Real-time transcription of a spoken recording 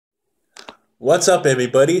What's up,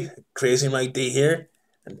 everybody? Crazy Mike D here,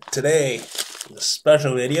 and today is a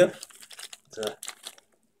special video. So,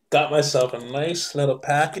 got myself a nice little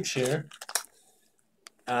package here.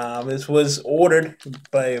 This was ordered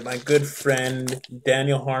by my good friend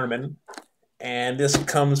Daniel Harmon, and this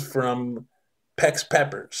comes from Pex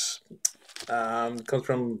Peppers. Comes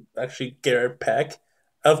from actually Garrett Peck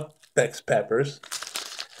of Pex Peppers.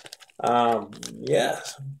 Yeah,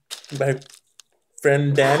 my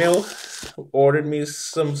friend Daniel ordered me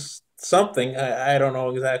something. I don't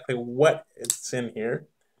know exactly what it's in here.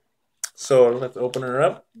 So let's open her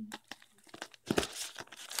up.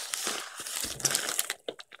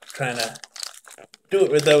 Trying to do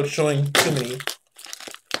it without showing too many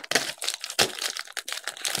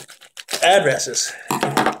addresses.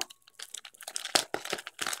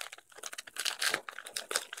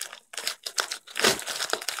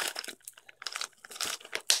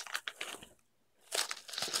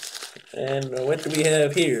 And what do we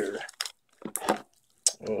have here?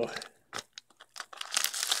 Oh.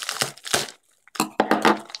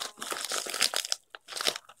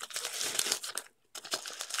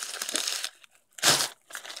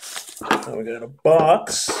 Oh, we got a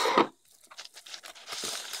box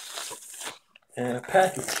and a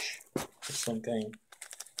package of some kind.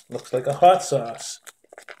 Looks like a hot sauce.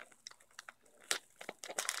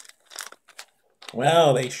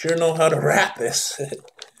 Wow, they sure know how to wrap this.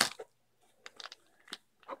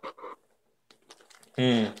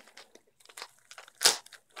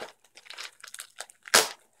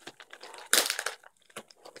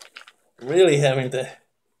 Really having to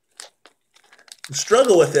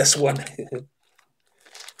struggle with this one. It's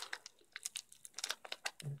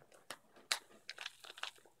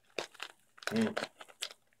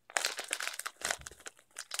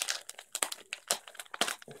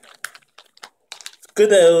good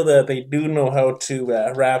though that they do know how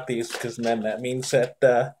to wrap these, because then that means that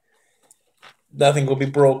nothing will be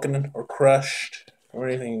broken or crushed or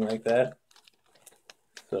anything like that.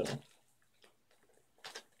 So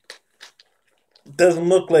it doesn't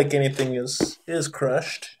look like anything is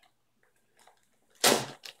crushed.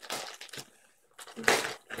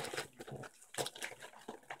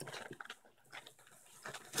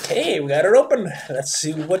 Okay, we got it open. Let's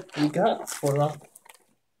see what we got for them.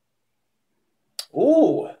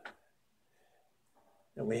 Ooh,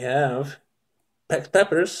 and we have Pex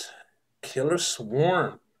Peppers, Killer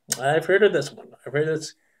Swarm. I've heard of this one. I've heard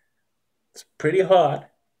it's pretty hot,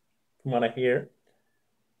 from what I hear.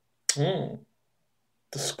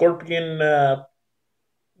 The scorpion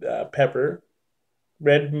pepper,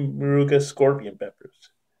 red Maruga scorpion peppers.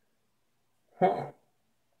 Huh.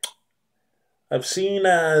 I've seen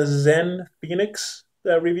Zen Phoenix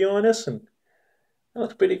review on this, and that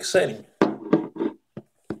looks pretty exciting.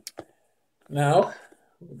 Now,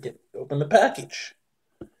 open the package,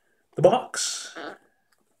 the box.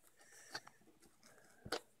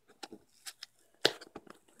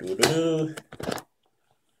 Doo-doo.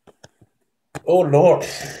 Oh Lord.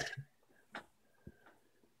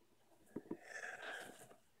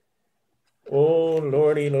 Oh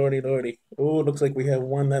lordy, lordy, lordy. Oh, looks like we have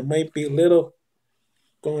one that might be a little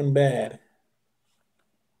going bad.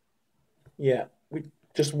 Yeah, we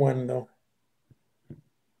just one though.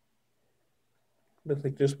 Looks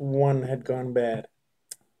like just one had gone bad.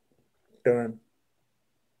 Darn.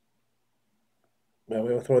 Well,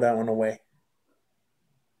 we'll throw that one away.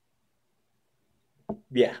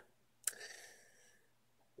 Yeah.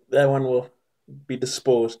 That one will be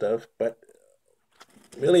disposed of, but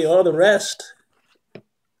really all the rest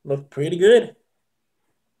look pretty good.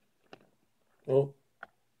 Oh,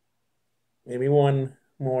 maybe one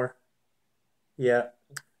more. Yeah,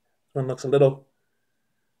 this one looks a little,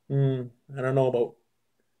 I don't know about.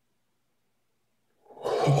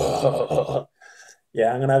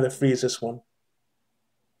 Yeah, I'm gonna have to freeze this one.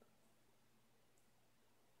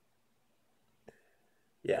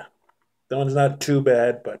 Yeah, that one's not too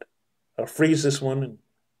bad, but I'll freeze this one. And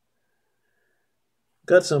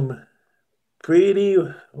got some pretty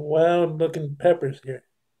wild looking peppers here.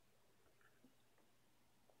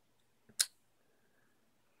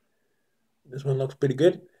 This one looks pretty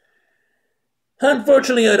good.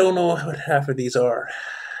 Unfortunately, I don't know what half of these are.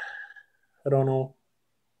 I don't know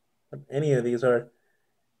what any of these are.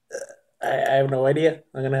 I have no idea.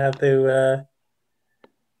 I'm gonna have to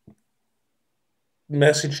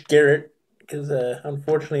message Garrett, because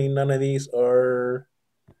unfortunately none of these are.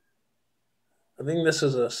 I think this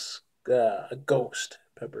is a ghost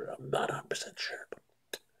pepper. I'm not 100% sure.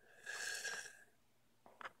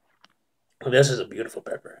 But this is a beautiful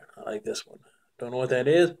pepper. I like this one. Don't know what that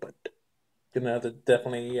is, but gonna have to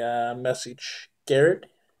definitely message Garrett.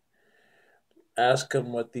 ask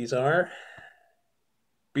him what these are.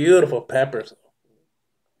 Beautiful peppers.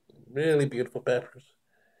 Really beautiful peppers.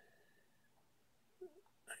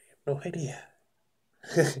 No idea.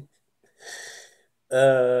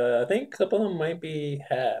 I think a couple of them might be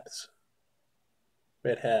Habs.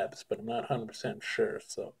 Red Habs, but I'm not 100% sure.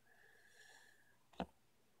 So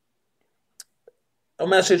I'll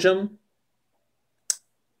message him.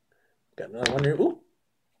 Got another one here. Ooh.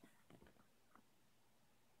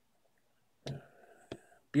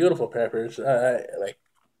 Beautiful peppers. Like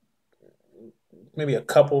maybe a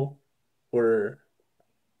couple were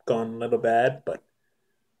gone a little bad, but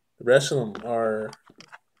the rest of them are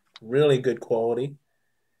really good quality.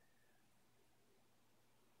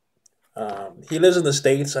 He lives in the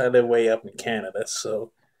States. I live way up in Canada,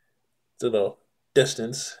 so it's a little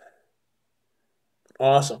distance.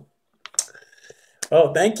 Awesome.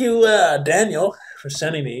 Well, thank you, Daniel, for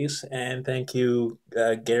sending these, and thank you,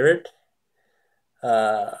 Garrett.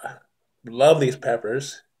 Uh, love these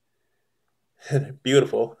peppers.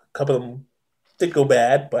 Beautiful. A couple of them did go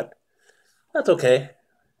bad, but that's okay.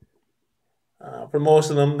 For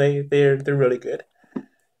most of them, they're really good.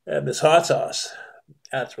 And this hot sauce,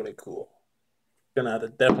 that's really cool. Gonna have to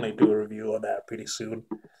definitely do a review on that pretty soon.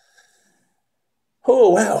 Oh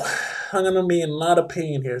wow, I'm gonna be in a lot of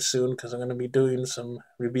pain here soon because I'm gonna be doing some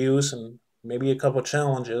reviews and maybe a couple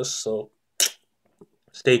challenges. So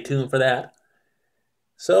stay tuned for that.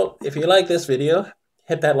 So if you like this video,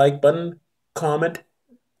 hit that like button, comment,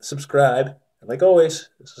 subscribe. And like always,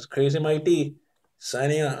 this is Crazy Mike D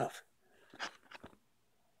signing off.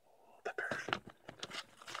 Peppers.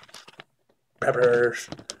 Peppers.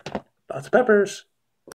 Lots of peppers.